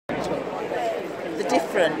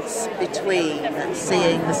difference between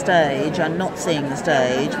seeing the stage and not seeing the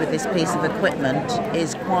stage with this piece of equipment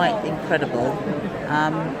is quite incredible.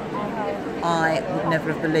 I would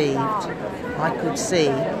never have believed I could see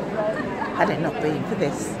had it not been for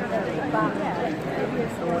this.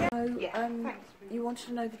 So, you wanted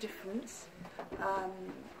to know the difference.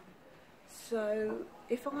 So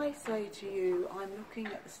if I say to you, I'm looking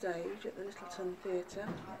at the stage at the Littleton Theatre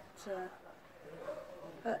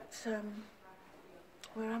at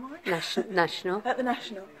where am I? National. At the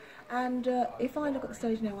National. And if I look at the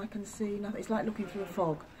stage now, I can see nothing. It's like looking through a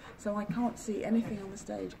fog. So I can't see anything on the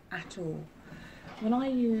stage at all. When I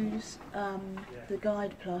use the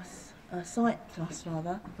SightPlus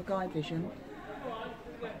rather, for GiveVision,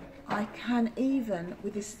 I can even,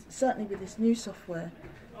 with this, certainly with this new software,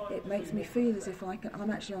 it makes me feel as if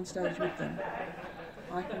I'm actually on stage with them.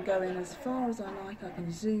 I can go in as far as I like, I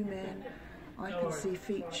can zoom in, I can see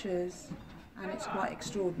features, and it's quite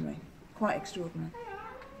extraordinary, quite extraordinary.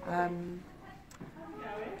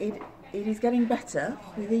 It is getting better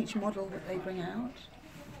with each model that they bring out.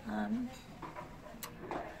 I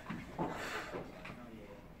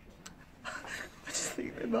just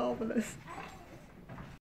think they're marvellous.